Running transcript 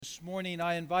This morning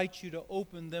I invite you to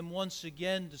open them once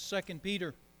again to 2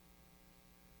 Peter.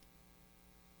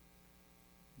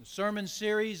 The sermon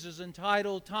series is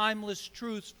entitled Timeless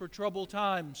Truths for Troubled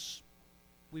Times.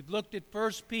 We've looked at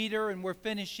 1 Peter and we're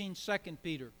finishing 2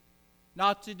 Peter.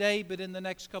 Not today, but in the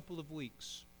next couple of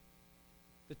weeks.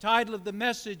 The title of the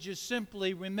message is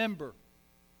simply Remember.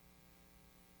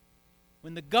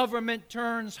 When the government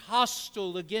turns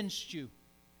hostile against you,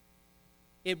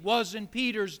 it was in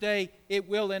Peter's day, it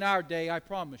will in our day, I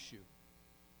promise you.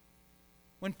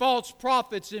 When false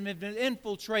prophets have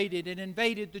infiltrated and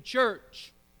invaded the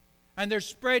church, and they're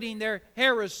spreading their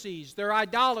heresies, their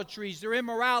idolatries, their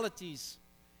immoralities,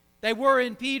 they were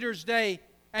in Peter's day,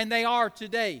 and they are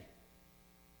today.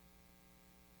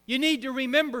 You need to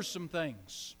remember some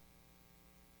things.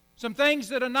 Some things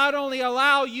that will not only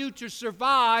allow you to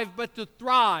survive, but to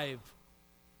thrive.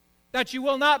 That you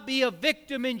will not be a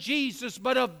victim in Jesus,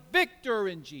 but a victor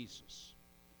in Jesus.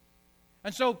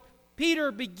 And so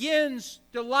Peter begins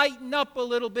to lighten up a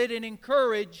little bit and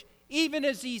encourage, even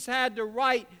as he's had to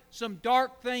write some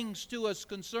dark things to us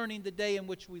concerning the day in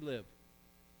which we live.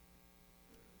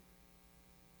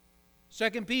 2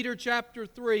 Peter chapter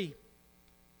 3.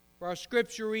 For our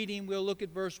scripture reading, we'll look at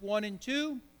verse 1 and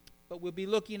 2, but we'll be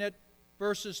looking at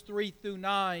verses 3 through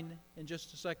 9 in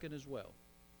just a second as well.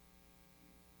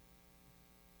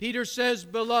 Peter says,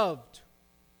 Beloved,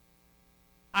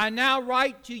 I now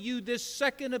write to you this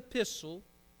second epistle,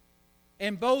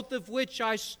 in both of which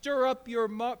I stir up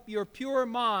your pure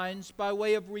minds by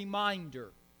way of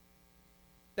reminder,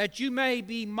 that you may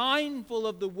be mindful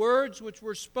of the words which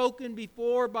were spoken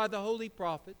before by the holy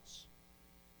prophets,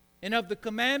 and of the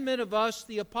commandment of us,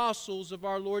 the apostles of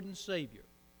our Lord and Savior.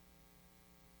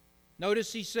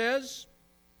 Notice he says,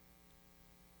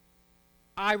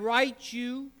 I write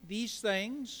you these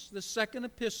things, the second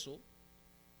epistle,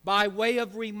 by way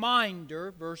of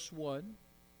reminder, verse 1,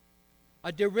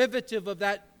 a derivative of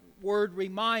that word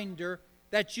reminder,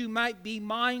 that you might be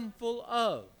mindful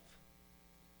of.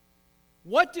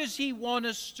 What does he want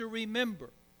us to remember?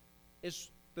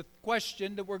 Is the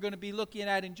question that we're going to be looking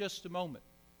at in just a moment.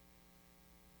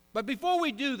 But before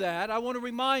we do that, I want to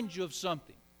remind you of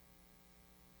something.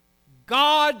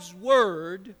 God's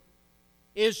Word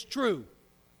is true.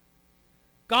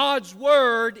 God's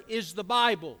Word is the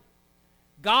Bible.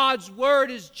 God's Word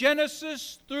is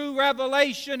Genesis through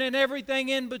Revelation and everything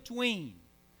in between.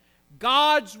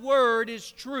 God's Word is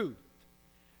truth.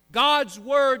 God's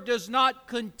Word does not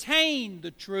contain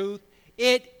the truth.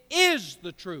 It is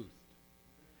the truth.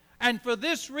 And for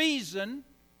this reason,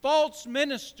 false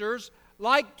ministers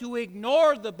like to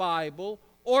ignore the Bible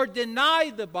or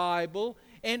deny the Bible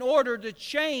in order to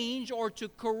change or to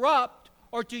corrupt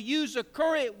or to use a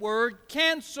current word,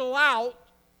 cancel out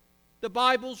the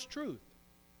Bible's truth.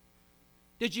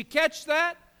 Did you catch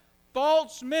that?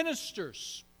 False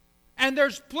ministers. And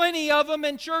there's plenty of them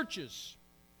in churches.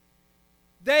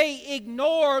 They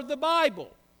ignore the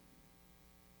Bible.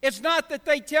 It's not that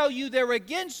they tell you they're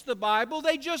against the Bible,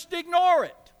 they just ignore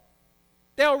it.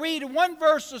 They'll read one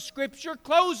verse of Scripture,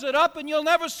 close it up, and you'll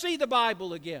never see the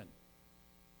Bible again.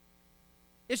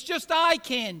 It's just eye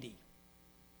candy.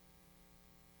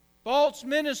 False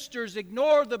ministers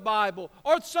ignore the Bible,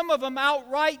 or some of them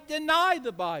outright deny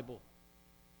the Bible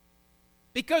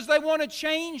because they want to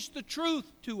change the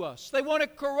truth to us. They want to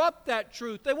corrupt that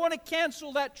truth. They want to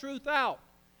cancel that truth out.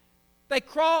 They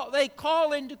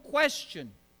call into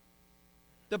question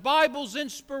the Bible's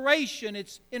inspiration,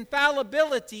 its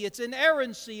infallibility, its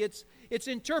inerrancy, its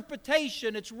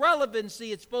interpretation, its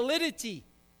relevancy, its validity.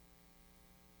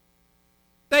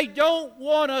 They don't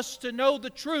want us to know the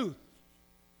truth.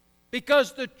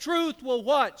 Because the truth will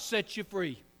what? Set you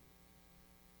free.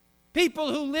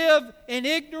 People who live in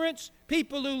ignorance,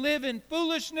 people who live in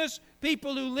foolishness,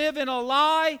 people who live in a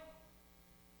lie,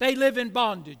 they live in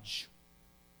bondage.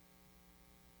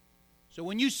 So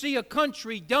when you see a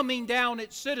country dumbing down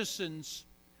its citizens,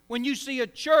 when you see a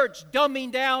church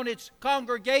dumbing down its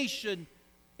congregation,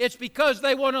 it's because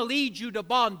they want to lead you to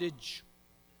bondage,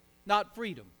 not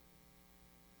freedom.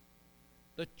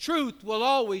 The truth will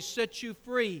always set you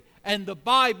free, and the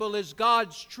Bible is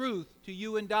God's truth to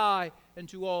you and I and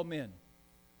to all men.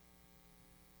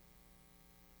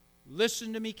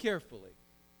 Listen to me carefully.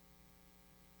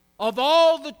 Of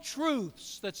all the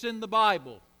truths that's in the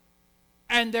Bible,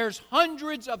 and there's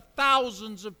hundreds of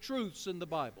thousands of truths in the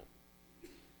Bible,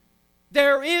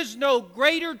 there is no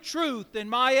greater truth, in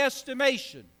my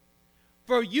estimation,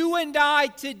 for you and I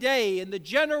today in the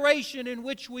generation in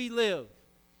which we live,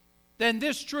 than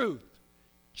this truth.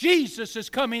 Jesus is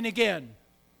coming again.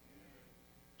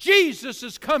 Jesus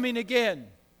is coming again.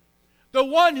 the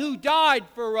one who died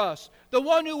for us, the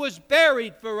one who was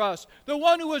buried for us, the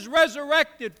one who was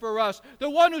resurrected for us, the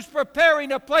one who's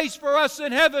preparing a place for us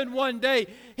in heaven one day.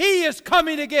 He is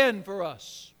coming again for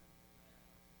us.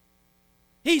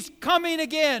 He's coming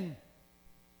again.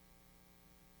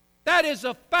 That is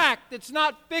a fact. It's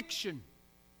not fiction.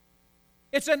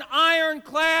 It's an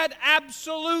ironclad,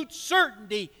 absolute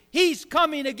certainty. He's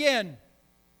coming again.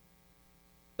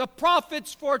 The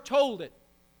prophets foretold it.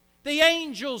 The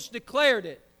angels declared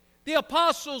it. The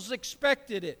apostles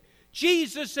expected it.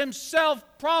 Jesus Himself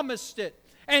promised it.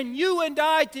 And you and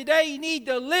I today need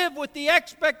to live with the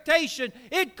expectation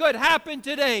it could happen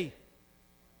today.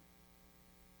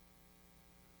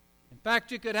 In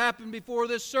fact, it could happen before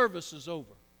this service is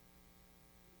over.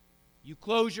 You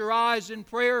close your eyes in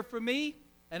prayer for me,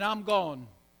 and I'm gone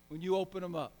when you open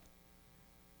them up.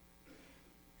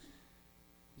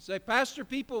 You say, Pastor,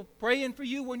 people praying for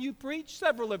you when you preach?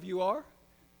 Several of you are.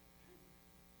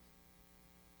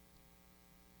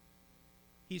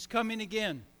 He's coming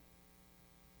again.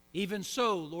 Even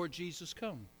so, Lord Jesus,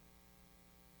 come.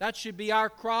 That should be our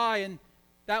cry, and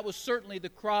that was certainly the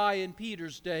cry in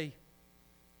Peter's day.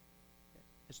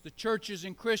 As the churches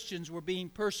and Christians were being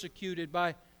persecuted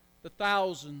by the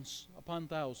thousands upon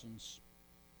thousands.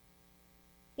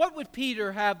 What would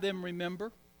Peter have them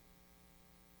remember?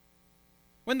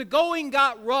 When the going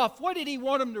got rough, what did he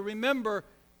want them to remember?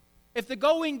 If the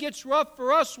going gets rough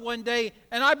for us one day,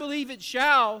 and I believe it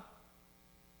shall,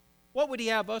 what would he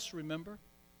have us remember?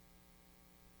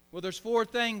 Well, there's 4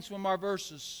 things from our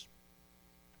verses.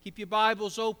 Keep your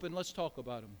Bibles open. Let's talk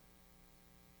about them.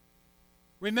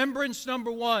 Remembrance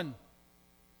number 1.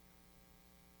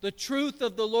 The truth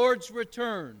of the Lord's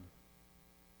return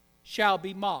shall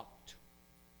be mocked.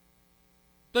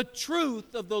 The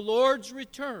truth of the Lord's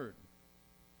return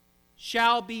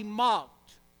shall be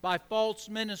mocked by false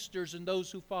ministers and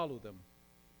those who follow them.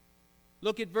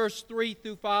 Look at verse 3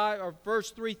 through 5, or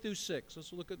verse 3 through 6.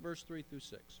 Let's look at verse 3 through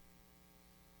 6.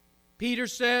 Peter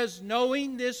says,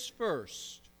 knowing this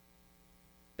first,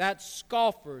 that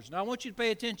scoffers, now I want you to pay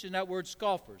attention to that word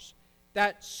scoffers,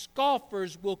 that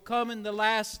scoffers will come in the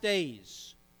last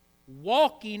days,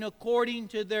 walking according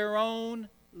to their own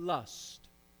lust.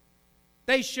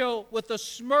 They shall, with a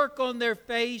smirk on their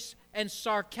face and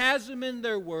sarcasm in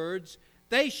their words,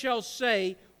 they shall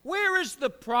say, where is the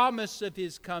promise of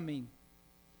His coming?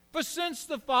 For since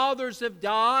the fathers have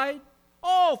died,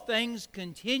 all things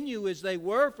continue as they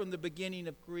were from the beginning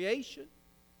of creation.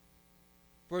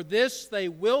 For this they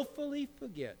willfully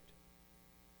forget,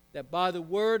 that by the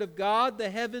word of God the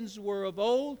heavens were of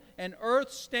old, and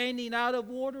earth standing out of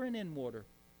water and in water,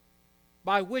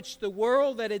 by which the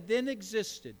world that had then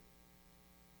existed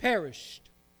perished,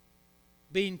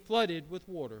 being flooded with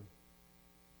water.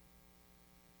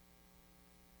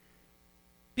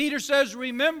 Peter says,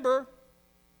 remember,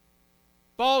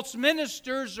 false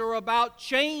ministers are about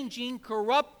changing,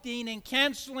 corrupting, and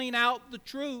canceling out the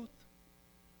truth.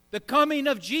 The coming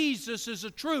of Jesus is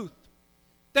a truth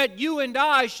that you and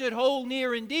I should hold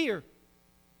near and dear.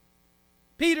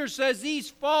 Peter says these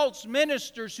false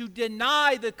ministers who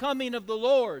deny the coming of the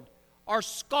Lord are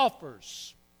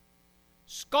scoffers.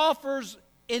 Scoffers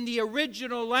in the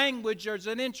original language is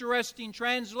an interesting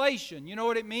translation. You know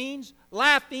what it means?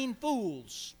 Laughing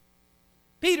fools.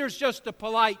 Peter's just a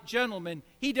polite gentleman.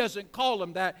 He doesn't call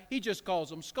them that. He just calls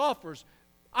them scoffers.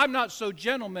 I'm not so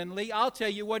gentlemanly. I'll tell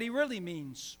you what he really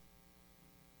means.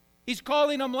 He's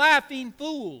calling them laughing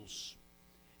fools.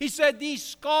 He said these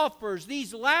scoffers,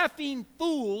 these laughing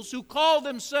fools who call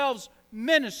themselves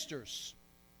ministers,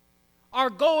 are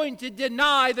going to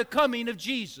deny the coming of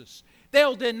Jesus.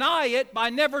 They'll deny it by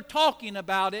never talking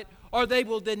about it, or they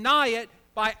will deny it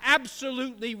by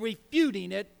absolutely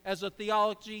refuting it as a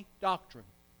theology doctrine.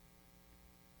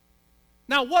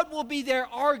 Now, what will be their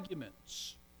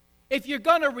arguments? If you're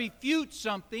going to refute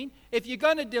something, if you're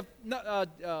going to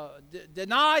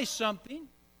deny something,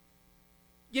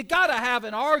 you got to have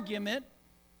an argument.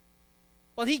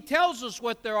 Well, he tells us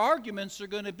what their arguments are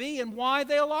going to be and why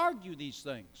they'll argue these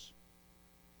things.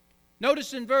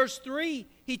 Notice in verse 3,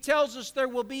 he tells us there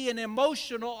will be an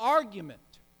emotional argument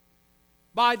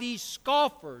by these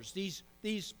scoffers,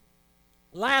 these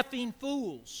laughing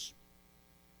fools.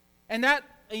 And that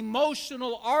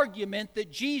emotional argument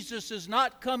that Jesus is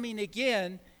not coming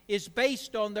again is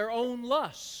based on their own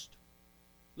lust.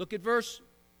 Look at verse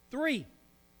 3.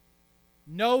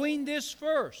 Knowing this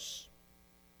first,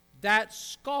 that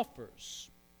scoffers,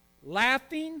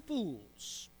 laughing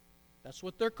fools, that's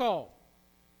what they're called,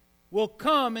 will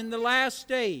come in the last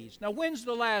days. Now, when's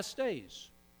the last days?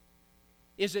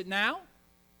 Is it now?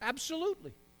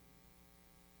 Absolutely.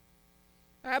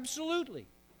 Absolutely.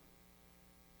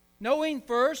 knowing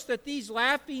first that these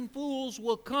laughing fools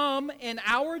will come in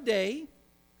our day,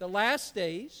 the last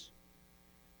days,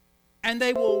 and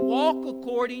they will walk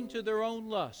according to their own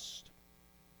lust.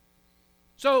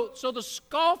 So the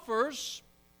scoffers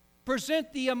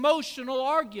present the emotional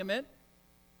argument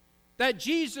that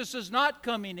Jesus is not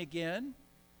coming again,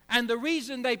 and the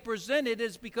reason they present it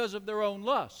is because of their own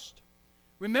lust.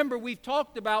 Remember, we've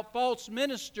talked about false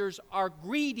ministers are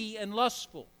greedy and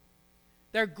lustful.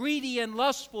 They're greedy and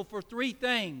lustful for three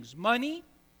things: money,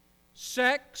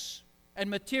 sex,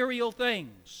 and material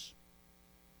things.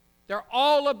 They're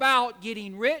all about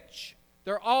getting rich.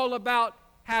 They're all about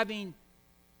having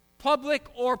public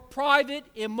or private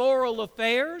immoral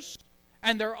affairs.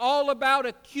 And they're all about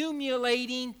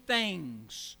accumulating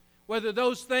things. Whether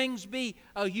those things be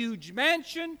a huge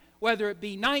mansion, whether it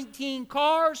be 19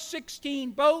 cars,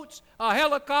 16 boats, a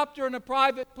helicopter, and a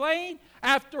private plane.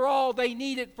 After all, they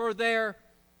need it for their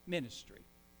ministry.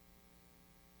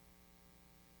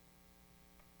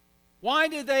 Why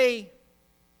do they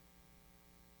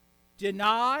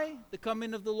deny the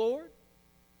coming of the Lord?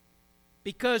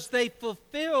 Because they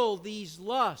fulfill these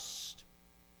lusts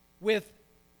with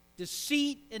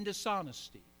deceit and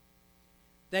dishonesty.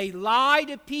 They lie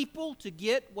to people to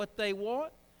get what they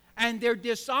want, and they're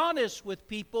dishonest with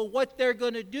people what they're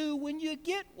going to do when you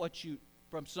get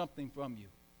something from you.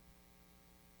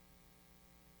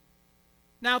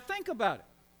 Now think about it.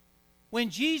 When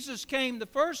Jesus came the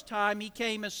first time, He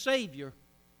came as Savior.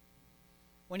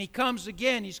 When He comes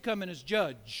again, He's coming as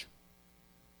Judge.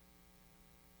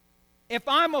 If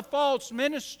I'm a false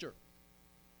minister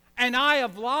and I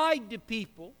have lied to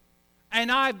people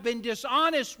and I've been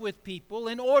dishonest with people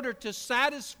in order to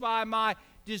satisfy my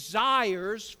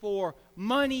desires for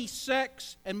money,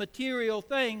 sex, and material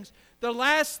things, the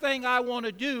last thing I want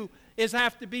to do is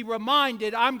have to be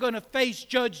reminded I'm going to face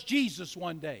Judge Jesus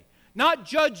one day. Not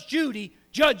Judge Judy,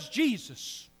 Judge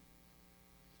Jesus.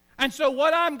 And so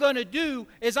what I'm going to do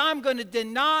is I'm going to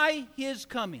deny His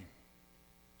coming.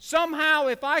 Somehow,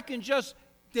 if I can just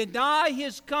deny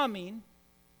His coming,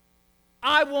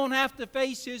 I won't have to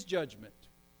face His judgment.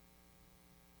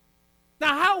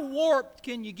 Now, how warped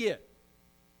can you get?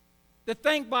 To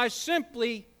think by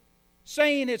simply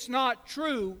saying it's not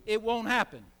true, it won't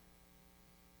happen.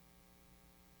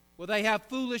 Well, they have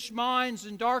foolish minds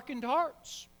and darkened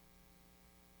hearts.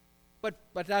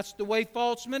 But that's the way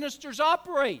false ministers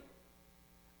operate.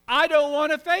 I don't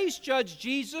want to face Judge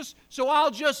Jesus, so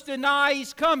I'll just deny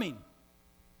He's coming.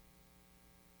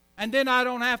 And then I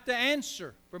don't have to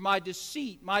answer for my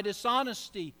deceit, my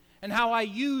dishonesty, and how I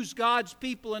use God's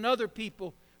people and other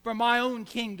people for my own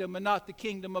kingdom and not the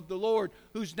kingdom of the Lord,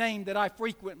 whose name that I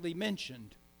frequently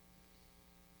mentioned.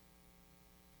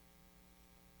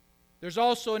 There's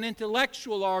also an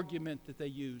intellectual argument that they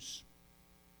use.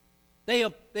 They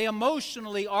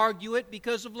emotionally argue it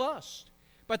because of lust,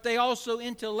 but they also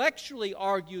intellectually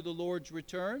argue the Lord's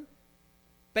return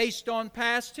based on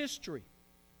past history.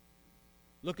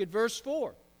 Look at verse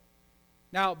 4.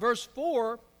 Now, verse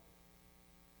 4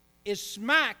 is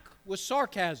smack with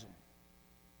sarcasm.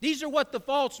 These are what the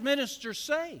false ministers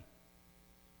say.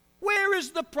 Where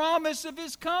is the promise of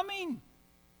His coming?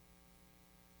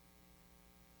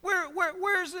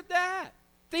 Where's it at?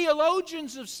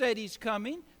 Theologians have said He's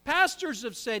coming. Pastors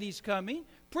have said He's coming.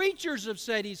 Preachers have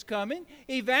said He's coming.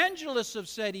 Evangelists have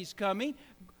said He's coming.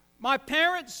 My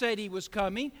parents said He was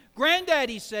coming.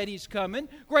 Granddaddy said He's coming.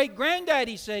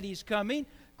 Great-granddaddy said He's coming.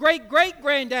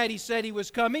 Great-great-granddaddy said He was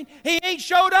coming. He ain't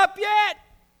showed up yet.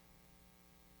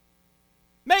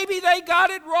 Maybe they got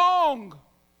it wrong.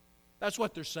 That's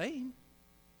what they're saying.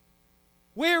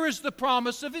 Where is the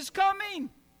promise of His coming?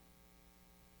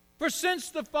 For since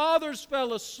the fathers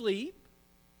fell asleep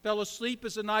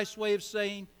is a nice way of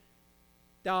saying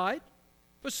died.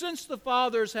 For since the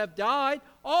fathers have died,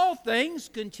 all things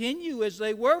continue as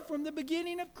they were from the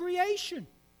beginning of creation.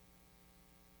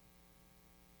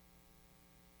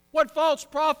 What false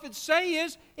prophets say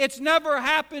is, it's never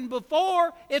happened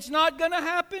before, it's not going to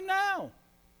happen now.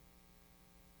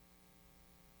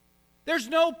 There's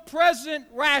no present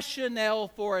rationale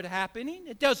for it happening.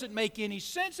 It doesn't make any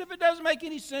sense. If it doesn't make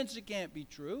any sense, it can't be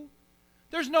true.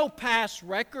 There's no past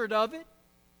record of it.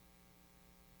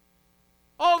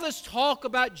 All this talk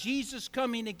about Jesus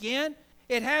coming again,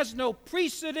 it has no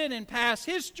precedent in past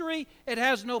history. It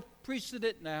has no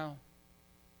precedent now.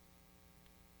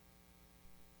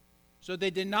 So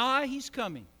they deny He's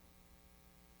coming.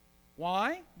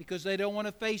 Why? Because they don't want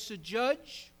to face a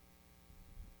judge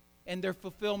and their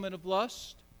fulfillment of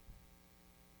lust.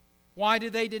 Why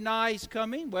do they deny He's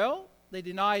coming? Well, they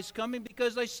deny He's coming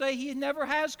because they say He never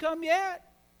has come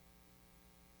yet.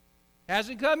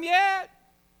 Hasn't come yet.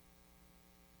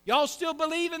 Y'all still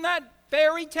believe in that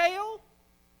fairy tale?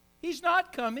 He's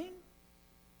not coming.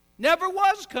 Never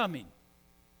was coming.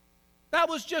 That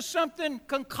was just something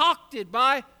concocted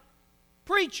by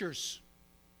preachers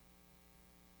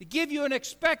to give you an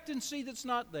expectancy that's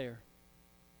not there.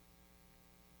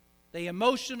 They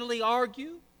emotionally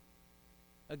argue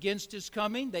against His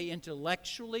coming. They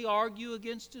intellectually argue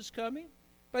against His coming.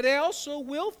 But they also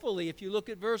willfully, if you look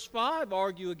at verse 5,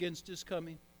 argue against His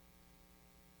coming.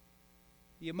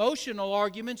 The emotional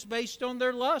arguments based on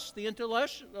their lust. The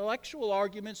intellectual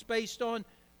arguments based on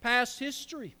past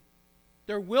history.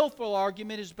 Their willful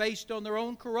argument is based on their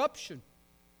own corruption.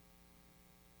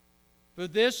 For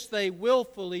this they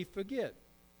willfully forget.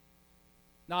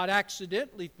 Not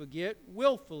accidentally forget,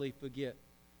 willfully forget.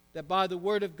 That by the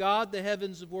word of God the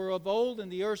heavens were of old,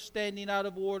 and the earth standing out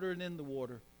of order and in the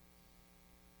water.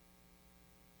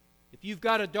 If you've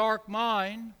got a dark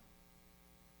mind,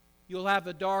 you'll have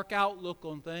a dark outlook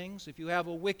on things. If you have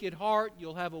a wicked heart,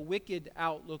 you'll have a wicked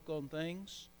outlook on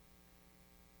things.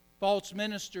 False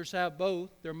ministers have both.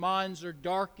 Their minds are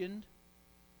darkened.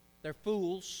 They're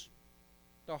fools.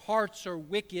 Their hearts are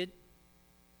wicked.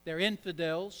 They're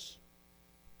infidels.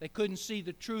 They couldn't see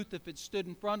the truth if it stood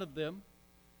in front of them.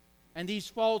 And these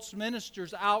false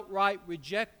ministers outright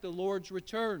reject the Lord's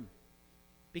return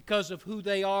because of who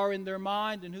they are in their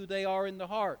mind and who they are in the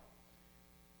heart.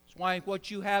 That's why what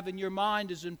you have in your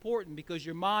mind is important, because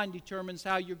your mind determines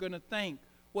how you're going to think.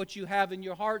 What you have in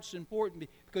your heart is important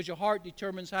because your heart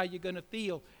determines how you're going to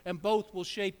feel, and both will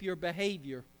shape your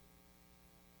behavior.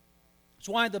 That's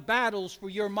why the battle's for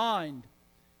your mind.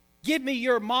 Give me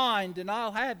your mind and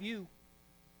I'll have you.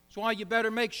 That's why you better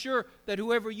make sure that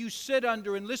whoever you sit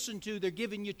under and listen to, they're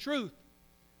giving you truth.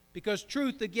 Because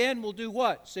truth, again, will do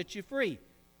what? Set you free.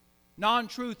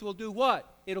 Non-truth will do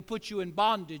what? It'll put you in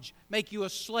bondage, make you a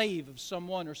slave of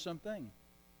someone or something.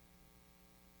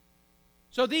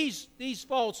 So these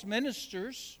false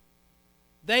ministers,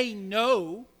 they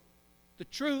know the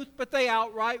truth, but they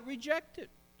outright reject it.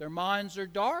 Their minds are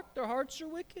dark, their hearts are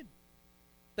wicked.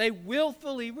 They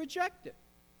willfully reject it.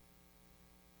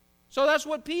 So that's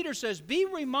what Peter says. Be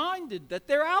reminded that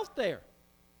they're out there.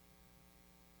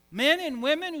 Men and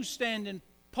women who stand in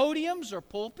podiums or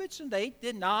pulpits and they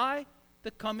deny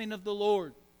the coming of the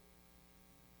Lord.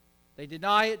 They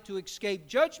deny it to escape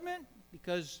judgment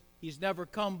because He's never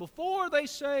come before, they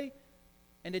say,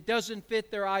 and it doesn't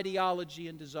fit their ideology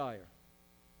and desire.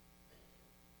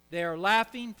 They are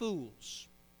laughing fools.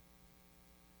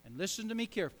 And listen to me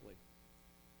carefully.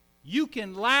 You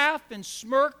can laugh and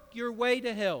smirk your way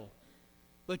to hell,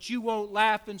 but you won't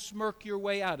laugh and smirk your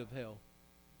way out of hell.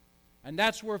 And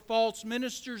that's where false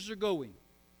ministers are going,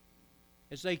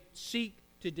 as they seek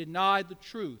to deny the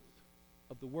truth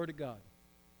of the Word of God.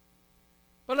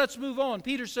 But let's move on.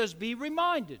 Peter says, be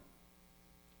reminded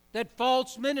that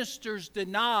false ministers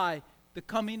deny the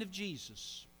coming of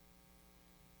Jesus.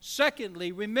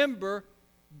 Secondly, remember,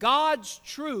 God's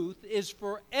truth is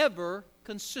forever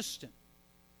consistent.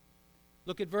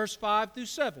 Look at verse 5 through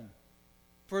 7.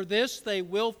 For this they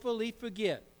willfully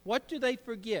forget. What do they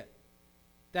forget?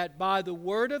 That by the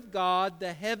word of God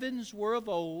the heavens were of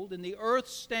old, and the earth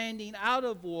standing out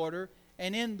of water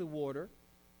and in the water,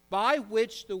 by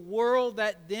which the world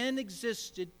that then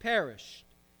existed perished,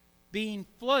 being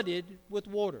flooded with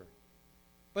water.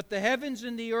 But the heavens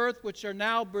and the earth, which are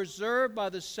now preserved by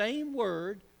the same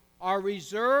word, are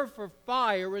reserved for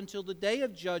fire until the day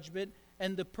of judgment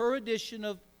and the perdition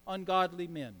of ungodly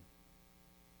men.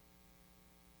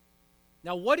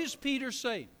 Now, what is Peter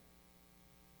saying?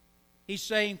 He's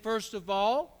saying, first of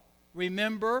all,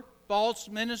 remember, false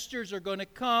ministers are going to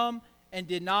come and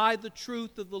deny the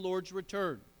truth of the Lord's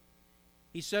return.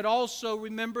 He said also,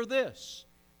 remember this,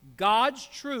 God's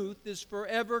truth is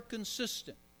forever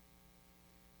consistent.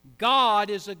 God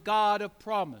is a God of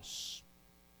promise.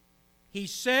 He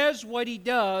says what He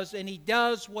does, and He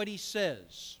does what He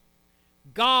says.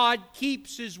 God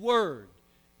keeps His word.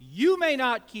 You may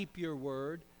not keep your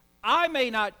word. I may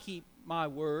not keep my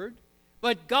word.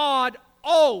 But God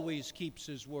always keeps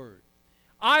His word.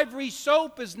 Ivory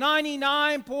soap is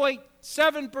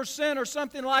 99.7% or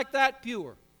something like that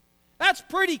pure. That's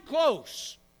pretty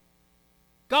close.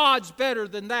 God's better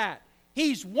than that.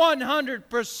 He's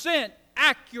 100%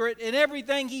 accurate in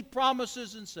everything He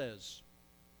promises and says.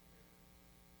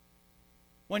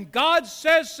 When God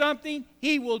says something,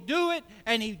 He will do it,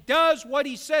 and He does what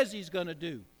He says He's going to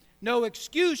do. No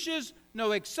excuses,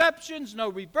 no exceptions, no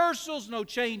reversals, no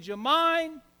change of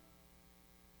mind.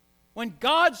 When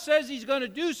God says He's going to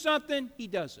do something, He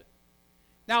does it.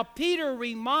 Now, Peter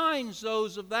reminds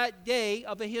those of that day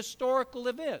of a historical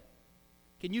event.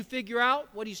 Can you figure out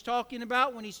what he's talking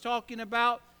about when he's talking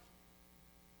about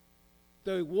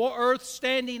the earth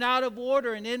standing out of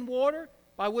water and in water,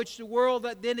 by which the world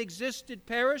that then existed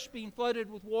perished, being flooded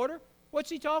with water. What's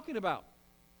he talking about?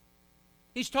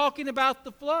 He's talking about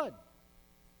the flood.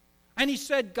 And he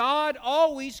said God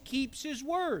always keeps His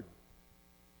word.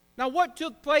 Now, what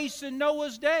took place in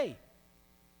Noah's day?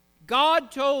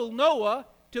 God told Noah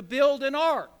to build an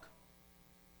ark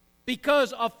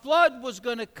because a flood was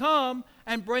going to come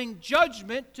and bring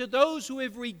judgment to those who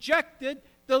have rejected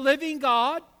the living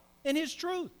God and His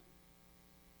truth.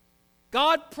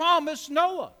 God promised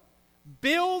Noah,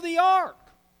 build the ark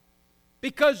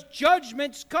because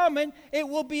judgment's coming. It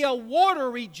will be a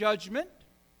watery judgment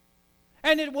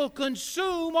and it will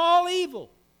consume all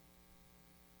evil.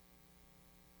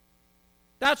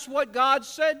 That's what God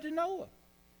said to Noah.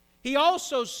 He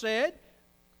also said,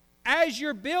 as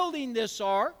you're building this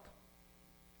ark,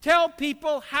 tell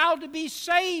people how to be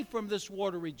saved from this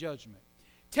watery judgment.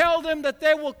 Tell them that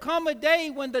there will come a day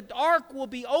when the ark will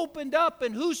be opened up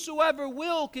and whosoever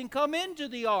will can come into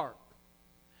the ark.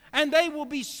 And they will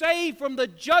be saved from the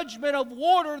judgment of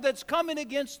water that's coming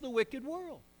against the wicked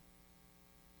world.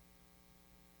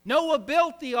 Noah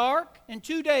built the ark in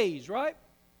 2 days, right?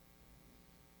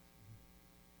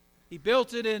 He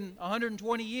built it in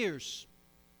 120 years.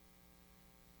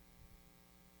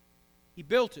 He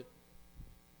built it.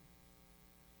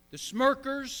 The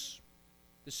smirkers,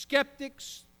 the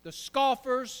skeptics, the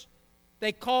scoffers,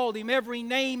 they called him every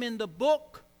name in the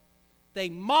book. They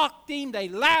mocked him, they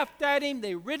laughed at him,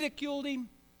 they ridiculed him.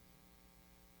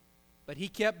 But he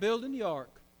kept building the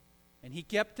ark. And he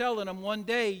kept telling them, one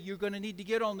day you're going to need to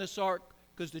get on this ark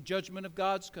because the judgment of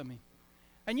God's coming.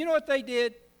 And you know what they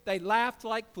did? They laughed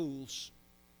like fools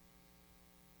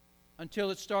until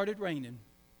it started raining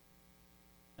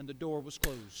and the door was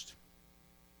closed.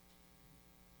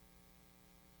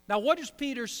 Now, what is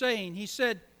Peter saying? He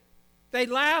said they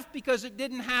laughed because it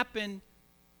didn't happen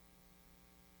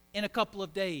in a couple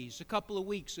of days, a couple of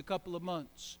weeks, a couple of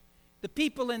months. The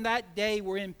people in that day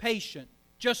were impatient,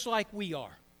 just like we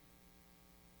are.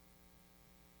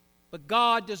 But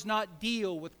God does not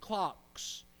deal with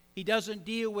clocks. He doesn't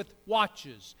deal with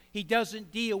watches. He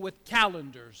doesn't deal with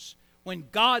calendars. When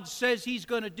God says He's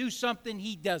going to do something,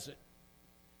 He does it.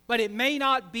 But it may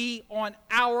not be on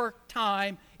our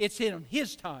time. It's in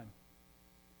His time.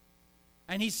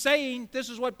 And He's saying, this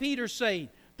is what Peter's saying,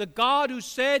 the God who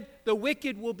said the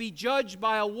wicked will be judged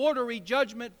by a watery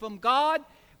judgment from God,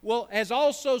 has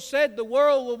also said the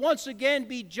world will once again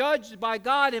be judged by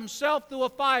God Himself through a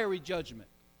fiery judgment.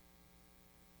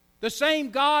 The same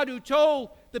God who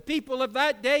told the people of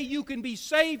that day, you can be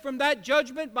saved from that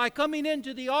judgment by coming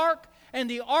into the ark. And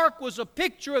the ark was a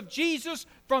picture of Jesus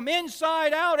from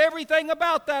inside out. Everything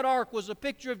about that ark was a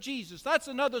picture of Jesus. That's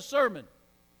another sermon.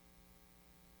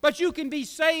 But you can be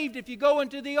saved if you go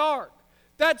into the ark.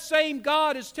 That same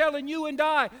God is telling you and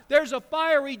I, there's a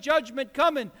fiery judgment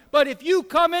coming. But if you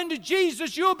come into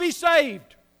Jesus, you'll be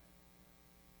saved.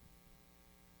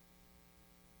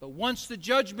 But once the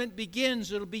judgment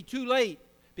begins, it'll be too late.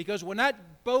 Because when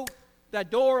that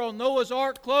door on Noah's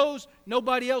ark closed,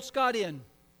 nobody else got in.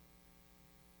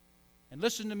 And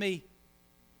listen to me.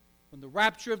 When the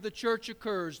rapture of the church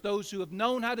occurs, those who have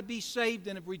known how to be saved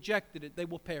and have rejected it, they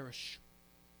will perish.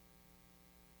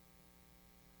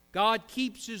 God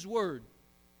keeps His word.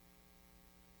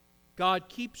 God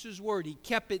keeps His word. He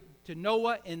kept it to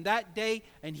Noah in that day,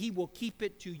 and He will keep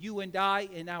it to you and I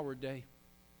in our day.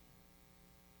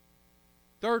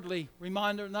 Thirdly,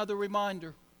 another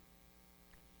reminder.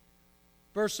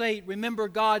 Verse 8, remember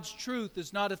God's truth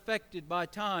is not affected by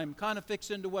time. Kind of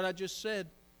fits into what I just said.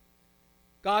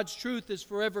 God's truth is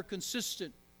forever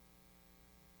consistent.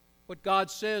 What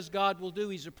God says God will do,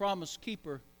 He's a promise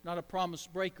keeper, not a promise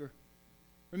breaker.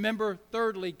 Remember,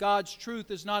 thirdly, God's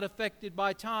truth is not affected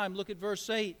by time. Look at verse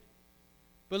 8.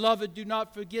 Beloved, do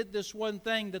not forget this one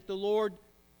thing, that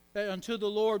unto the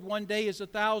Lord 1 day is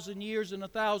 1,000 years, and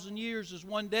 1,000 years is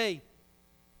 1 day.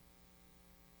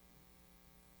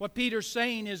 What Peter's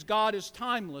saying is God is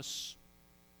timeless.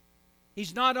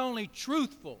 He's not only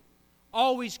truthful,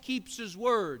 always keeps His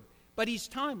word, but He's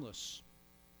timeless.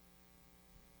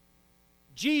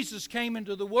 Jesus came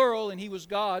into the world and He was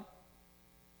God.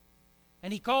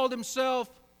 And He called Himself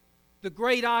the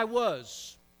great I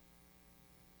was.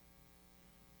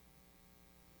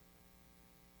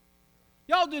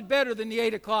 Y'all did better than the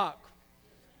 8 o'clock.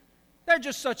 They're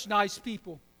just such nice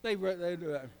people. They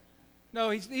do that. No,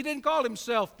 he didn't call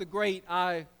Himself the great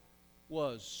I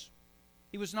was.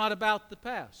 He was not about the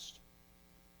past.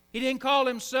 He didn't call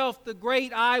Himself the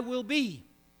great I will be,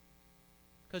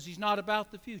 because He's not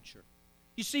about the future.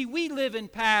 You see, we live in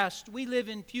past, we live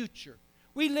in future.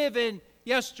 We live in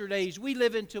yesterdays. We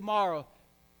live in tomorrow.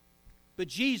 But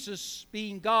Jesus,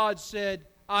 being God, said,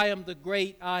 I am the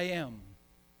great I am.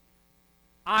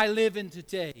 I live in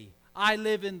today. I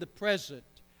live in the present.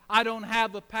 I don't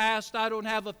have a past. I don't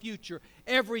have a future.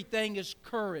 Everything is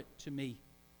current to me.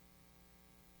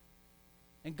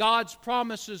 And God's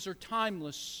promises are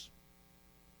timeless.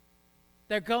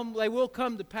 They will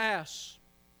come to pass.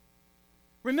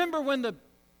 Remember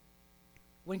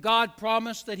when God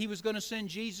promised that He was going to send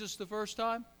Jesus the first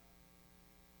time?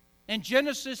 In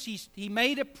Genesis, He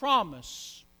made a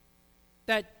promise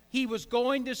that He was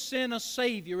going to send a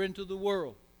Savior into the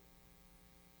world.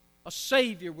 A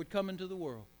Savior would come into the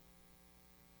world.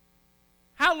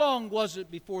 How long was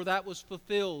it before that was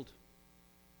fulfilled?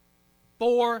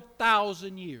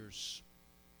 4,000 years.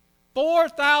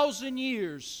 4,000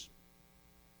 years.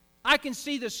 I can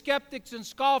see the skeptics and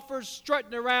scoffers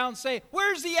strutting around saying,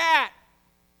 where's He at?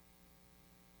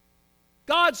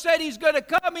 God said He's going to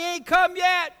come. He ain't come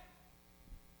yet.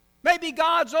 Maybe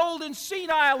God's old and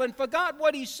senile and forgot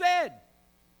what He said.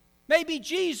 Maybe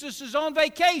Jesus is on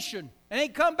vacation and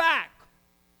ain't come back.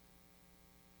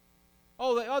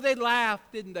 They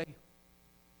laughed, didn't they?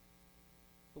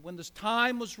 But when this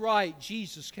time was right,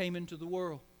 Jesus came into the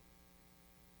world.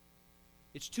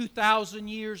 It's 2,000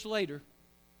 years later.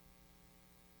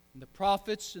 And the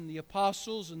prophets and the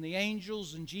apostles and the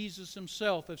angels and Jesus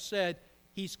Himself have said,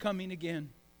 He's coming again.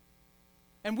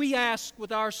 And we ask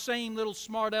with our same little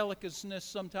smart aleckness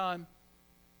sometime,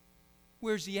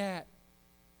 where's He at?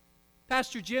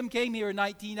 Pastor Jim came here in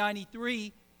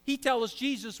 1993. He told us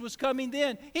Jesus was coming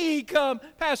then. He come.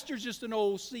 Pastor's just an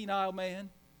old senile man.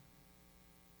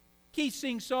 He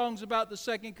sings songs about the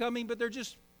second coming, but they're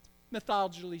just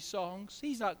mythology songs.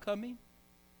 He's not coming.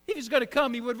 If He's going to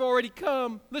come, He would have already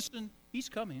come. Listen, He's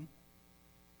coming.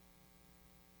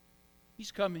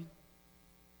 He's coming.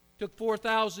 Took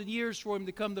 4,000 years for Him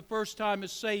to come the first time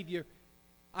as Savior.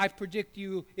 I predict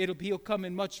you He'll come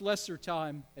in much lesser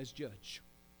time as Judge.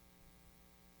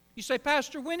 You say,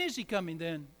 Pastor, when is He coming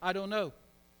then? I don't know.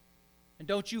 And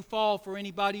don't you fall for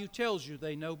anybody who tells you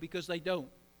they know, because they don't.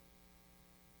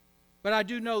 But I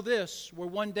do know this. We're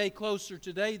one day closer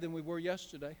today than we were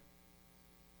yesterday.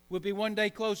 We'll be one day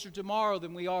closer tomorrow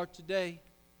than we are today.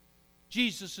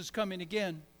 Jesus is coming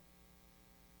again.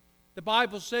 The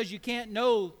Bible says you can't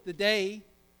know the day,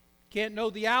 can't know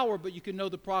the hour, but you can know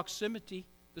the proximity,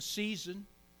 the season.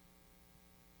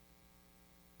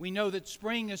 We know that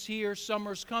spring is here,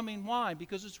 summer's coming. Why?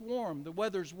 Because it's warm. The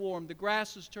weather's warm. The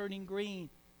grass is turning green.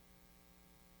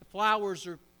 The flowers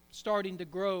are starting to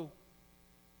grow.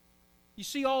 You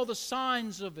see all the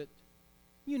signs of it.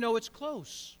 You know it's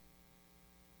close.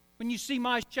 When you see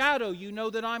my shadow, you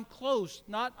know that I'm close.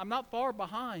 I'm not far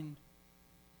behind.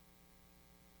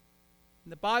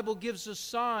 And the Bible gives us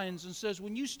signs and says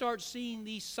when you start seeing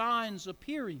these signs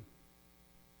appearing,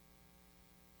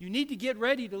 you need to get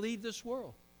ready to leave this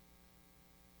world.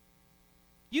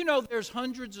 You know there's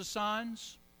hundreds of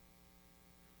signs.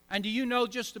 And do you know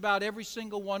just about every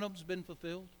single one of them has been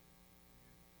fulfilled?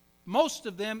 Most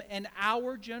of them in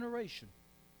our generation.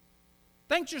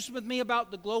 Think just with me about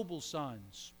the global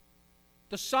signs.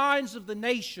 The signs of the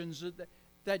nations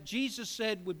that Jesus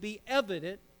said would be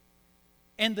evident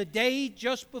in the day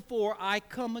just before I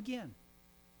come again.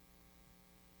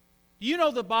 Do you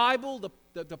know the Bible,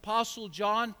 the Apostle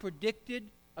John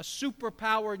predicted a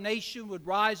superpower nation would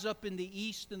rise up in the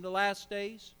east in the last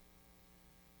days?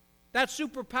 That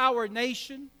superpower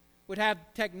nation would have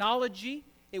technology,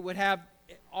 it would have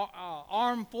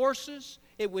armed forces,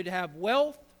 it would have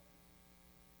wealth,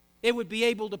 it would be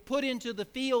able to put into the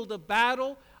field of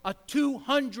battle a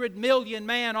 200 million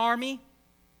man army.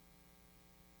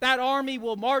 That army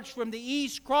will march from the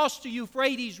east, cross the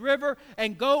Euphrates River,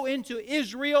 and go into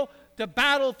Israel to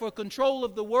battle for control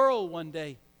of the world one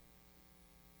day.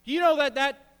 Do you know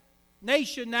that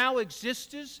nation now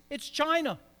exists? It's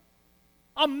China.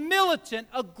 A militant,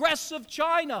 aggressive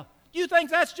China. Do you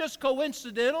think that's just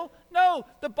coincidental? No,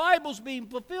 the Bible's being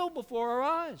fulfilled before our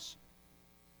eyes.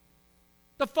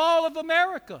 The fall of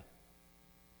America.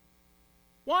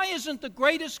 Why isn't the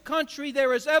greatest country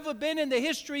there has ever been in the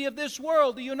history of this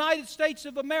world, the United States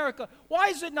of America, why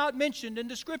is it not mentioned in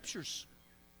the Scriptures?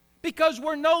 Because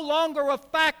we're no longer a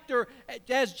factor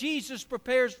as Jesus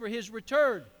prepares for His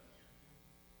return.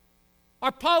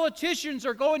 Our politicians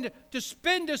are going to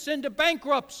spend us into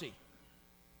bankruptcy.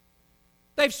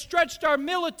 They've stretched our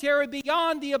military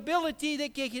beyond the ability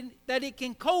that it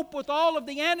can cope with all of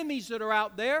the enemies that are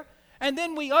out there. And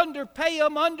then we underpay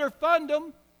them, underfund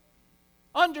them,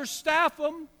 understaff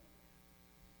them.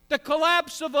 The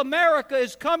collapse of America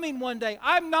is coming one day.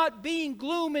 I'm not being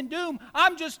gloom and doom.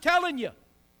 I'm just telling you.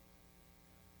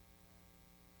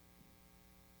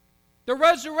 The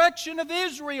resurrection of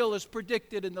Israel is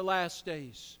predicted in the last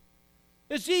days.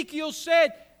 Ezekiel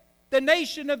said the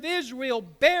nation of Israel,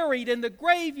 buried in the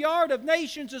graveyard of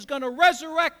nations, is going to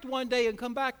resurrect one day and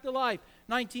come back to life.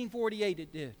 1948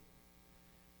 it did.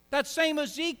 That same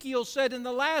Ezekiel said in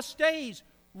the last days,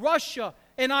 Russia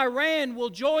and Iran will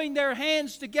join their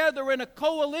hands together in a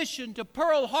coalition to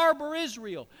Pearl Harbor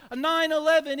Israel, a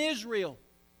 9/11 Israel.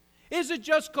 Is it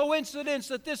just coincidence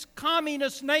that this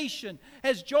communist nation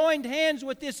has joined hands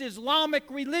with this Islamic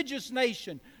religious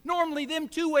nation? Normally them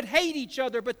two would hate each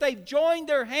other, but they've joined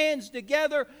their hands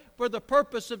together for the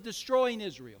purpose of destroying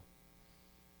Israel.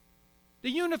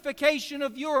 The unification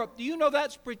of Europe, do you know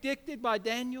that's predicted by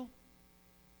Daniel?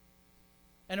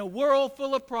 And a world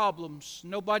full of problems,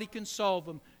 nobody can solve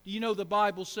them. Do you know the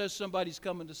Bible says somebody's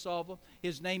coming to solve them?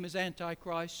 His name is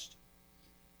Antichrist.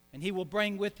 And he will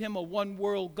bring with him a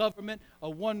one-world government, a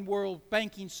one-world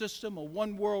banking system, a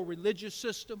one-world religious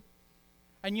system.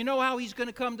 And you know how he's going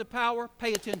to come to power?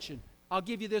 Pay attention. I'll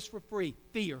give you this for free.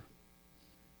 Fear.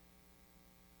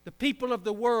 The people of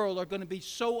the world are going to be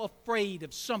so afraid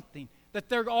of something that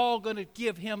they're all going to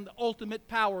give him the ultimate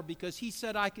power because he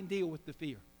said, I can deal with the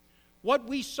fear. What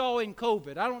we saw in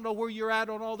COVID, I don't know where you're at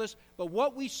on all this, but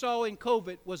what we saw in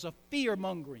COVID was a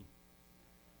fear-mongering.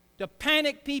 To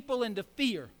panic people into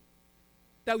fear.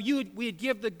 That we'd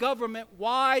give the government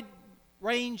wide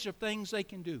range of things they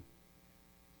can do.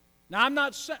 Now,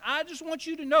 I just want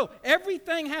you to know,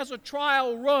 everything has a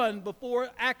trial run before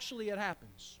actually it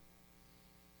happens.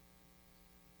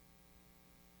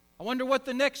 I wonder what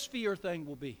the next fear thing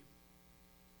will be.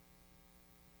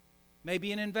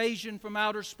 Maybe an invasion from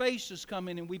outer space is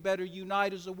coming and we better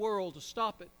unite as a world to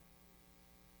stop it.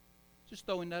 Just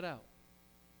throwing that out.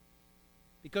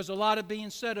 Because a lot of being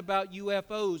said about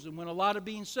UFOs, and when a lot of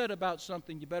being said about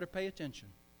something, you better pay attention.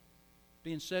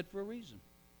 Being said for a reason.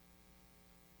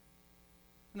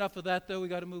 Enough of that, though.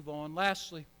 We've got to move on.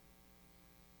 Lastly,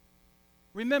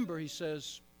 remember, he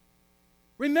says,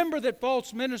 remember that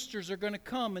false ministers are going to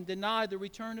come and deny the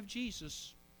return of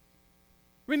Jesus.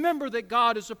 Remember that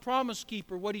God is a promise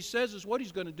keeper. What he says is what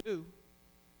he's going to do.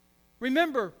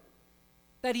 Remember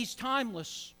that he's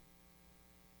timeless.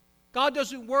 God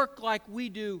doesn't work like we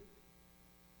do.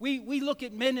 We look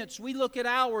at minutes, we look at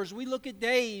hours, we look at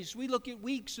days, we look at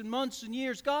weeks and months and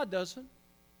years. God doesn't.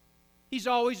 He's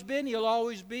always been, he'll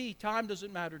always be. Time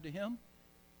doesn't matter to him.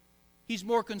 He's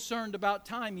more concerned about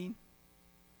timing.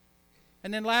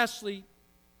 And then lastly,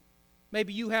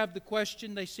 maybe you have the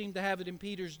question, they seem to have it in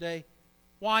Peter's day,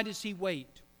 why does he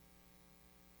wait?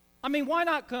 I mean, why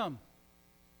not come?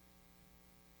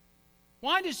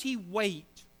 Why does he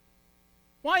wait?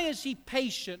 Why is he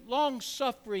patient,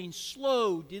 long-suffering,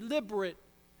 slow, deliberate,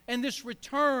 and this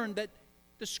return that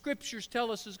the Scriptures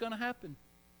tell us is going to happen?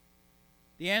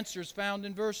 The answer is found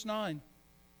in verse 9.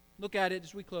 Look at it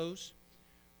as we close.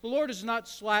 The Lord is not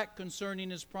slack concerning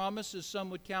his promise, as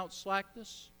some would count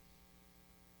slackness,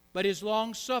 but is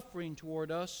long-suffering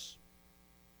toward us,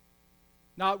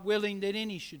 not willing that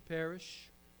any should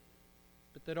perish,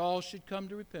 but that all should come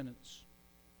to repentance.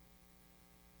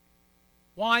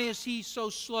 Why is he so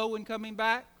slow in coming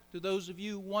back? To those of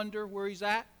you who wonder where he's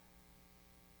at,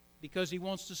 because he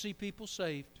wants to see people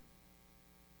saved.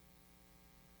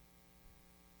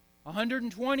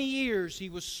 120 years he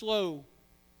was slow,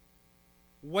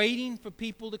 waiting for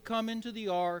people to come into the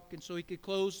ark, and so he could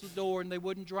close the door and they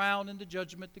wouldn't drown in the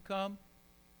judgment to come.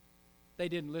 They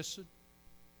didn't listen.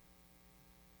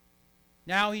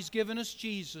 Now he's given us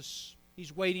Jesus.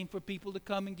 He's waiting for people to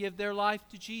come and give their life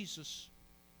to Jesus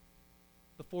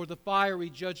before the fiery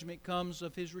judgment comes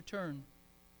of his return.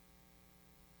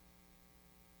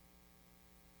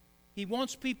 He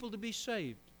wants people to be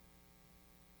saved.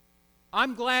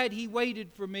 I'm glad he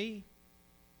waited for me.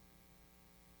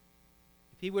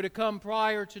 If he would have come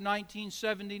prior to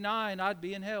 1979, I'd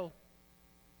be in hell.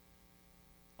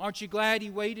 Aren't you glad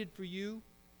he waited for you?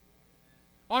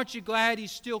 Aren't you glad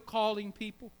he's still calling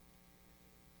people?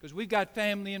 Because we've got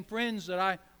family and friends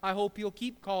that I hope he'll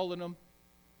keep calling them.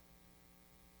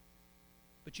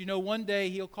 But you know, one day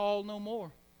he'll call no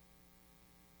more.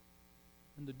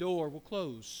 And the door will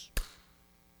close.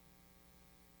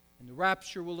 And the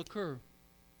rapture will occur.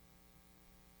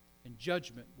 And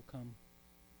judgment will come.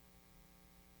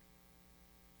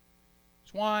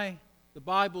 That's why the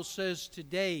Bible says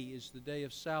today is the day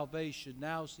of salvation.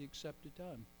 Now is the accepted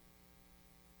time.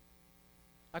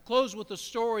 I close with a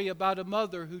story about a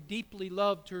mother who deeply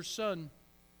loved her son.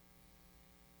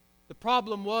 The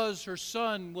problem was her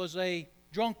son was a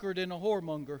drunkard and a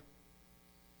whoremonger.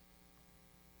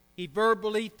 He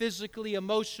verbally, physically,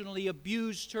 emotionally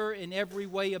abused her in every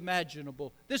way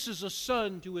imaginable. This is a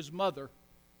son to his mother.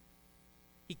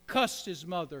 He cussed his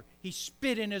mother. He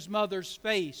spit in his mother's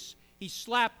face. He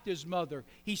slapped his mother.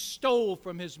 He stole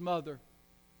from his mother.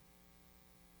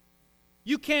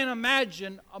 You can't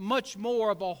imagine much more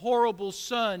of a horrible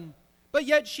son, but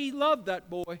yet she loved that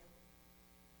boy.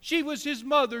 She was his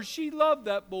mother. She loved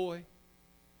that boy.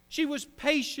 She was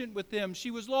patient with him.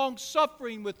 She was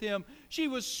long-suffering with him. She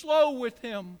was slow with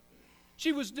him.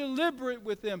 She was deliberate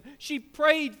with him. She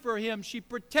prayed for him. She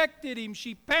protected him.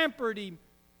 She pampered him.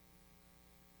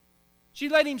 She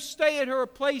let him stay at her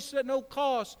place at no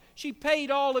cost. She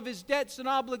paid all of his debts and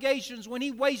obligations when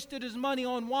he wasted his money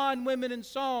on wine, women, and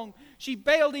song. She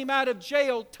bailed him out of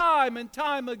jail time and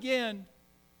time again.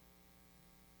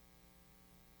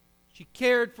 She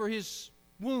cared for his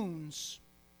wounds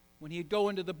when he'd go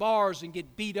into the bars and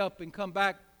get beat up and come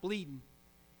back bleeding.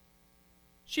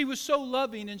 She was so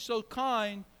loving and so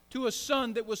kind to a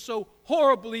son that was so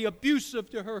horribly abusive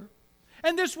to her.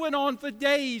 And this went on for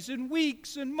days and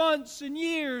weeks and months and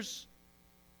years.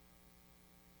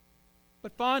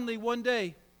 But finally, one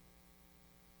day,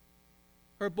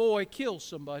 her boy killed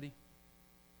somebody.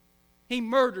 He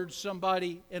murdered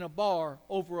somebody in a bar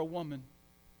over a woman.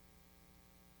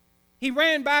 He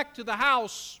ran back to the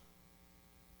house,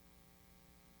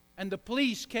 and the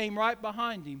police came right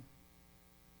behind him.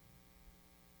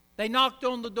 They knocked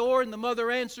on the door, and the mother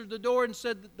answered the door and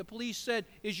said that the police said,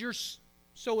 "Is your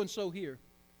so-and-so here?"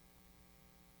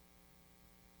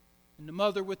 And the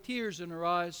mother, with tears in her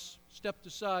eyes, stepped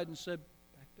aside and said,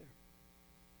 "Back there."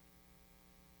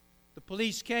 The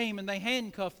police came and they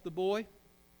handcuffed the boy,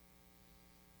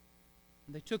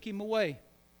 and they took him away.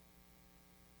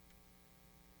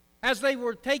 As they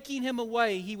were taking him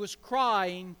away, he was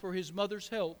crying for his mother's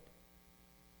help.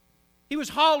 He was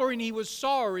hollering he was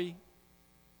sorry.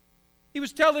 He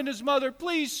was telling his mother,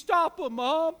 "Please stop him,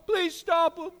 Mom. Please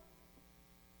stop him."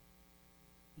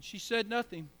 And she said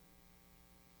nothing.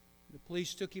 The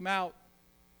police took him out.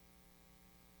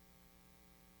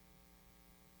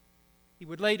 He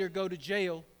would later go to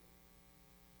jail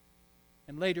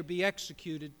and later be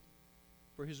executed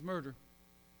for his murder.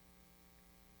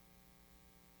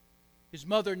 His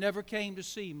mother never came to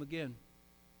see him again.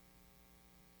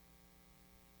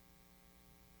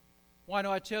 Why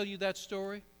do I tell you that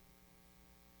story?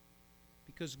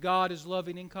 Because God is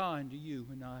loving and kind to you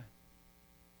and I.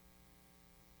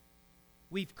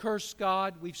 We've cursed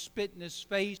God. We've spit in His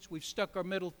face. We've stuck our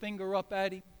middle finger up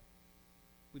at Him.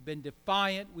 We've been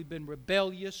defiant. We've been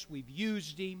rebellious. We've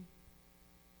used Him.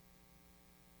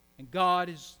 And God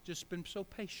has just been so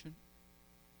patient,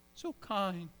 so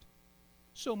kind,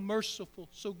 so merciful,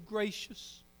 so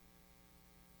gracious.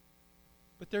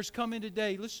 But there's coming a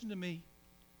day, listen to me,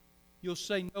 you'll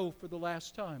say no for the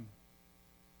last time.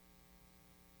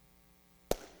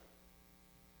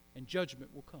 And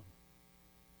judgment will come.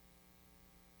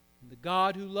 And the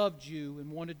God who loved you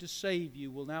and wanted to save you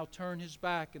will now turn His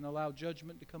back and allow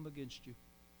judgment to come against you.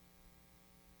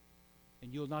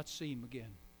 And you'll not see Him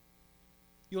again.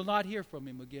 You'll not hear from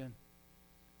Him again.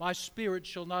 My spirit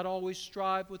shall not always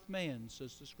strive with man,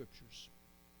 says the Scriptures.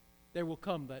 There will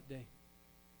come that day.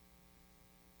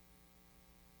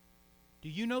 Do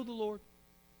you know the Lord?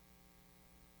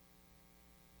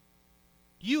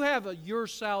 Do you have your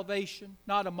salvation,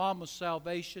 not a mama's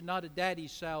salvation, not a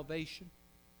daddy's salvation?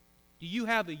 Do you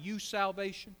have a you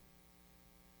salvation?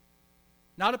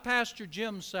 Not a Pastor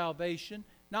Jim's salvation,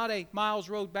 not a Miles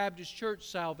Road Baptist Church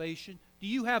salvation. Do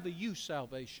you have a you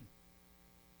salvation?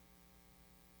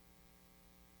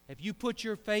 Have you put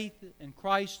your faith in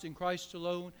Christ and Christ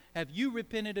alone? Have you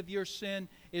repented of your sin?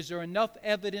 Is there enough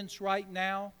evidence right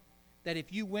now that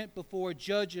if you went before a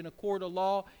judge in a court of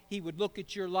law, he would look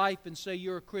at your life and say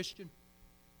you're a Christian?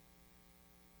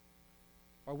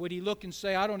 Or would he look and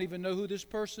say, I don't even know who this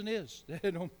person is?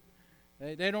 They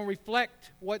don't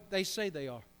reflect what they say they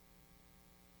are.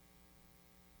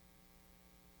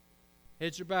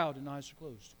 Heads are bowed and eyes are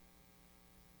closed.